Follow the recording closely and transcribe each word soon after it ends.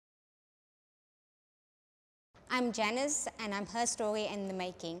I'm Janice and I'm her story in the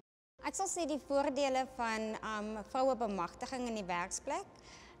making. Ek sal sê die voordele van vroue bemagtiging in die werksplek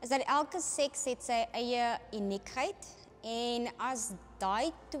is dat elke seks het sy eie uniekheid en as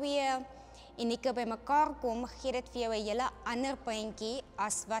daai twee unieke by mekaar kom, gee dit vir jou 'n hele ander prentjie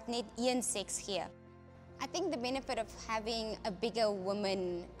as wat net een seks gee. I think the benefit of having a bigger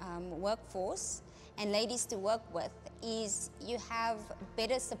women workforce and ladies to work with is you have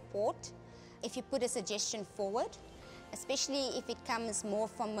better support if you put a suggestion forward, especially if it comes more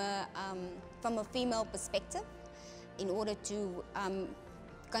from a female perspective, in order to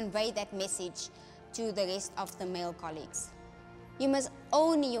convey that message to the rest of the male colleagues. You must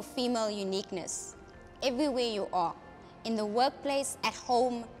own your female uniqueness everywhere you are, in the workplace, at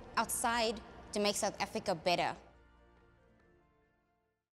home, outside, to make South Africa better.